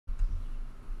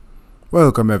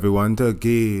Welcome everyone to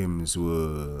Games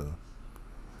World.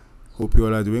 Hope you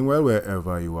all are doing well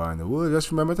wherever you are in the world.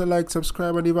 Just remember to like,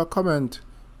 subscribe, and leave a comment.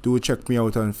 Do check me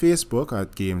out on Facebook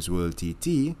at Games World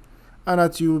TT and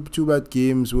at YouTube at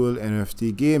Games World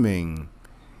NFT Gaming.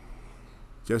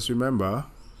 Just remember,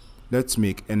 let's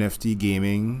make NFT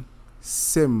gaming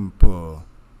simple.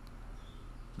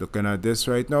 Looking at this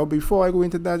right now, before I go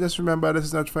into that, just remember this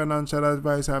is not financial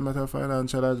advice. I'm not a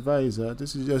financial advisor.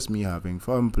 This is just me having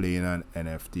fun playing an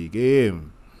NFT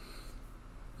game.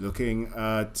 Looking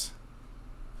at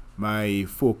my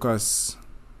focus,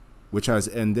 which has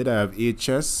ended. I have 8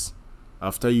 chests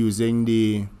after using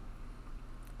the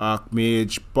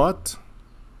Archmage bot,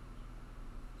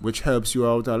 which helps you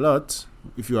out a lot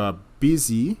if you are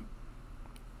busy.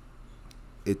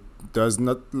 It does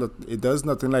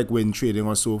nothing like win trading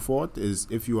or so forth. Is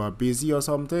if you are busy or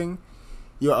something,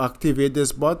 you activate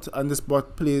this bot and this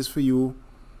bot plays for you.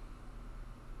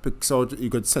 Picks out, you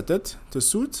could set it to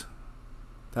suit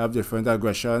to have different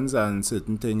aggressions and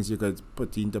certain things you could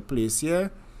put into place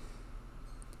here.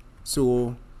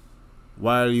 So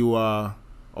while you are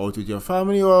out with your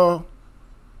family or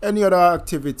any other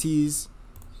activities,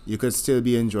 you could still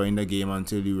be enjoying the game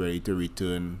until you're ready to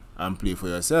return and play for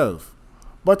yourself.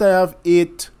 But I have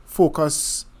 8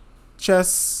 focus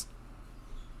chests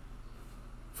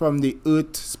from the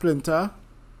Earth Splinter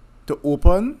to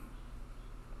open.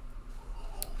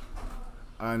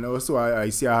 And also I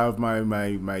see I have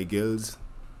my guild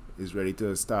is ready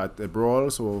to start a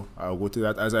brawl, so I'll go to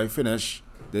that as I finish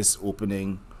this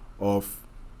opening of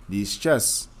these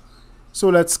chests. So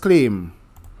let's claim.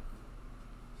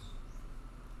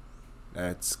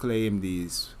 Let's claim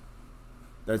these.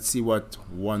 Let's see what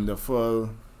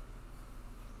wonderful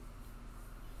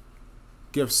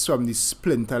gifts from the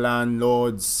Splinterland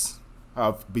lords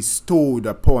have bestowed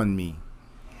upon me.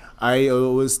 I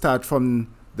will start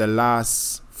from the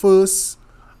last first,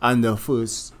 and the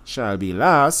first shall be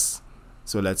last.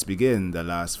 So let's begin. The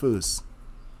last first.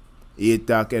 8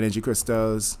 dark energy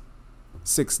crystals,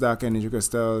 6 dark energy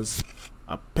crystals,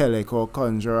 a Pellicle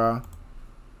Conjurer,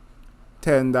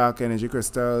 10 dark energy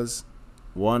crystals,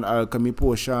 1 alchemy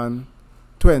potion,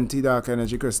 20 dark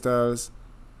energy crystals,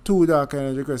 2 dark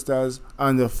energy crystals,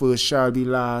 and the first shall be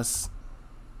last.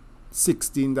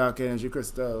 16 dark energy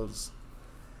crystals.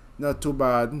 Not too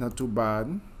bad, not too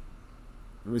bad.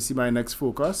 Let me see my next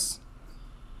focus.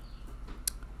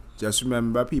 Just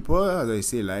remember, people, as I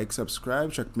say, like,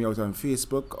 subscribe, check me out on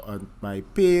Facebook on my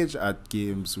page at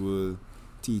Games World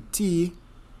TT.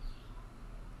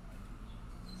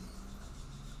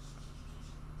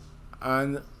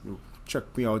 And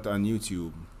check me out on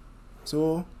YouTube.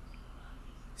 So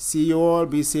see you all,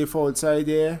 be safe outside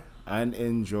there and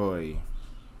enjoy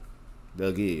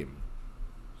the game.